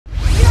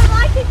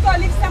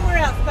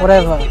but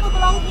Whatever. these people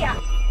belong here.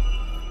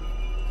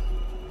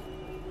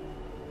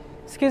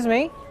 Excuse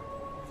me?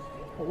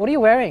 What are you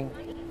wearing?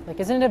 Like,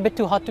 isn't it a bit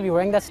too hot to be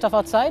wearing that stuff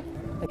outside?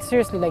 Like,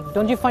 seriously, like,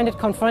 don't you find it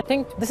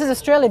confronting? This is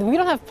Australia. We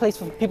don't have place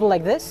for people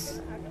like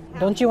this.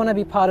 Don't you want to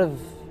be part of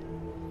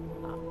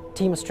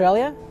Team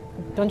Australia?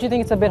 Don't you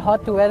think it's a bit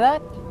hot to wear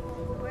that?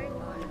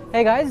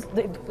 Hey guys,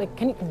 like,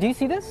 do you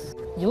see this?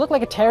 You look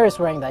like a terrorist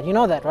wearing that. You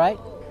know that, right?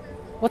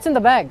 What's in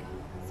the bag?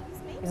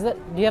 Is that?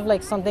 Do you have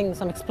like something,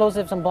 some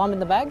explosive, some bomb in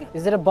the bag?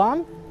 Is it a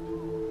bomb?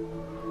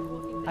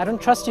 I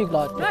don't trust you,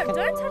 God. No,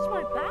 don't touch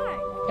my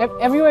bag.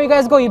 Everywhere you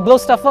guys go, you blow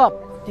stuff up.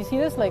 Do you see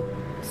this? Like,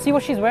 see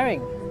what she's wearing.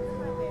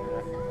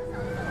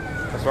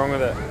 What's wrong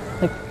with it?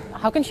 Like,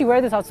 how can she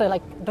wear this outside?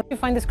 Like, don't you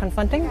find this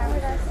confronting?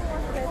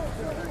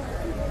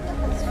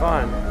 It's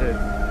fine, dude.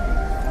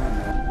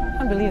 I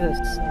can't believe this.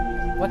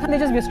 Why can't they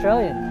just be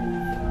Australian?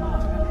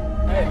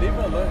 Hey, leave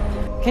her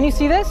alone. Can you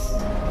see this?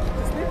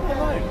 Just leave her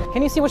alone.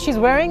 Can you see what she's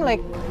wearing?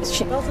 Like,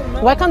 Doesn't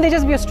matter. why can't they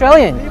just be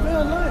Australian? Leave her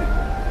alone.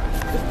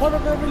 It's part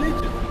of their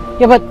religion.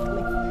 Yeah, but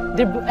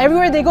like,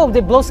 everywhere they go,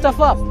 they blow stuff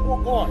up.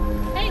 Walk on.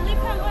 Hey, leave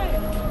her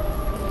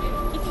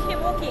alone. If you keep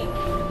walking.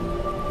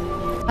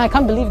 I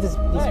can't believe these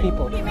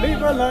people. Leave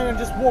her alone and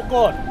just walk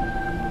on.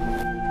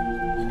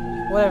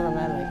 Whatever,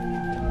 man. Like,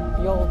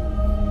 you're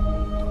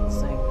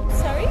insane.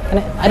 Sorry?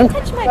 I don't.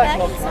 Touch my bag.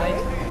 Sorry.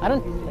 I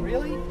don't.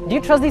 Really? Do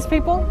you trust these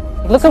people?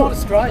 Look It's not at.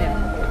 Australian.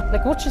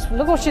 Like,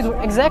 look what she's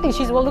exactly.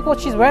 Look what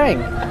she's wearing.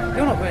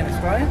 You're not wearing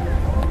Australian.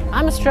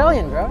 I'm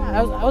Australian, bro.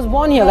 I was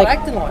born here. You're Like,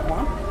 acting like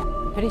one.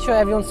 pretty sure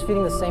everyone's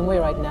feeling the same way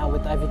right now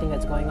with everything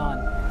that's going on.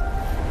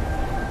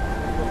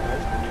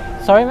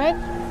 Sorry, mate?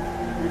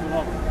 Move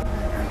along.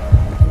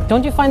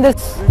 Don't you find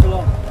this? Move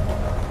along.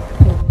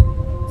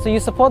 So you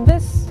support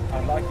this?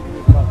 I'd like you to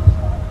move along.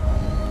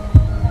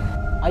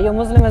 Are you a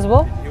Muslim as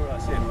well? Hear what I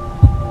said.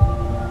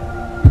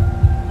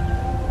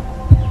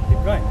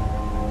 Keep going.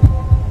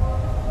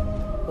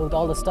 With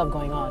all the stuff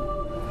going on.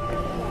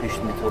 You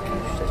shouldn't be talking, you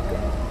should just go.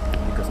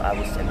 Because I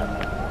will stand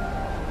up.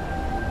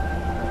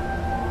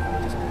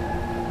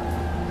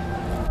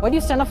 Why do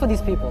you stand up for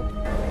these people?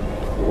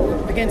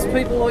 Against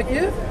people like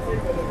you?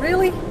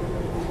 Really?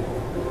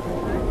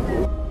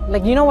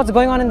 Like, you know what's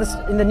going on in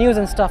the news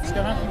and stuff. It's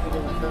got nothing to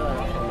do with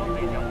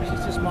her.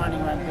 She's just minding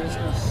her own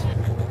business.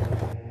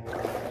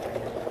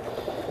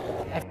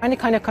 I find it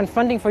kind of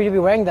confronting for you to be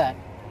wearing that.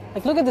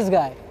 Like, look at this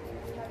guy.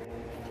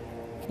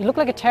 You look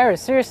like a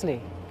terrorist,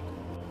 seriously.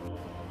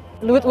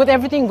 With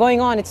everything going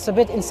on, it's a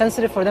bit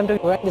insensitive for them to be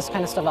wearing this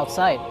kind of stuff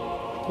outside.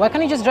 Why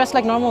can't you just dress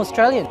like normal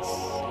Australians?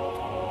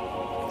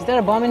 Is there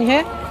a bomb in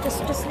here? Just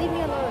leave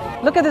me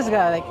alone. Look at this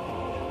guy, like,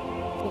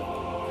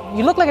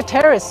 you look like a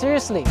terrorist,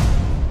 seriously.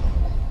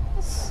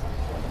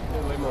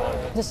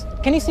 Just,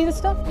 can you see this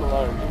stuff?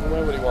 Alone. He can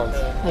wear what he wants.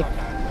 Like,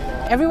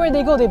 everywhere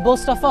they go, they blow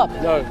stuff up.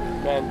 No,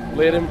 man,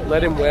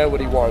 let him wear what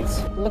he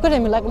wants. Look at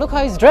him, like, look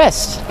how he's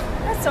dressed.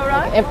 That's all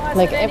right. Why is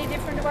like, it any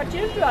different to what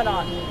you've got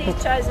on? He's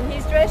chosen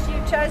his dress,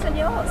 you've chosen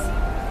yours.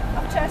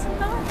 I've chosen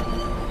mine.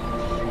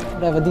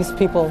 Whatever, these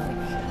people.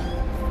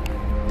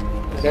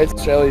 Okay, it's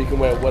Australia, you can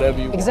wear whatever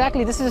you want.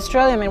 Exactly, this is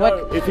Australia, man.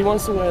 No, if he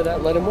wants to wear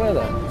that, let him wear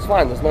that. It's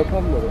fine, there's no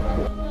problem with it.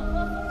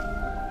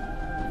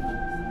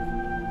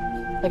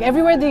 Like,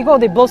 everywhere they go,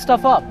 they blow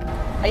stuff up.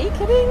 Are you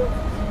kidding?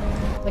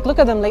 Like, look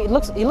at them. Like,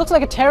 he looks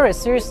like a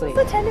terrorist. Seriously. It's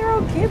a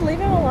 10-year-old kid. Leave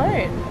him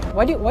alone.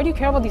 Why do you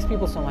care about these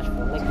people so much for?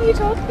 Like, What are you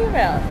talking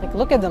about? like,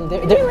 look at them.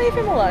 Can you leave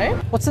him alone?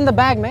 What's in the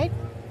bag, mate?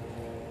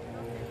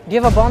 Do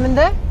you have a bomb in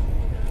there?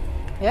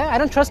 Yeah, I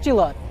don't trust you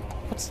lot.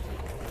 What's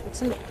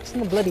in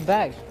the bloody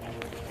bag?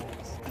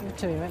 Give it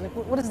to me, man. Like,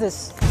 what is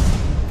this?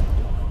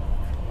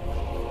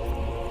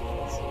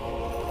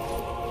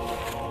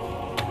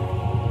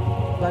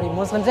 Bloody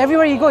Muslims.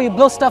 Everywhere you go, you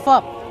blow stuff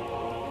up.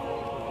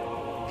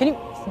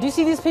 Do you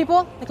see these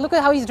people? Like, look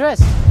at how he's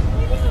dressed.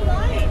 Leave him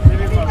alone.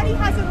 Everybody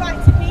has a right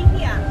to be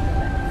here.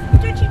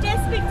 Don't you dare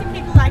speak to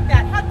people like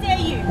that. How dare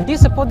you? Do you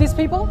support these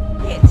people?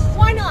 Yes.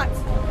 Why not?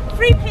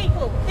 Free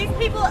people. These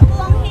people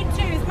belong here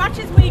too, as much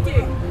as we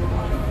do.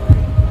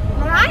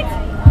 Alright?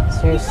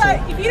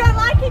 Seriously. If you don't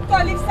like it, go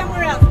live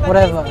somewhere else. But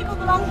Whatever. these people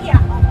belong here.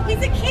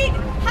 He's a kid.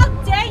 How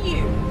dare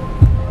you?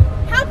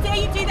 How dare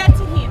you do that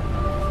to him?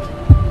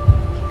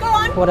 Go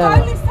on, Whatever.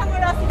 go live somewhere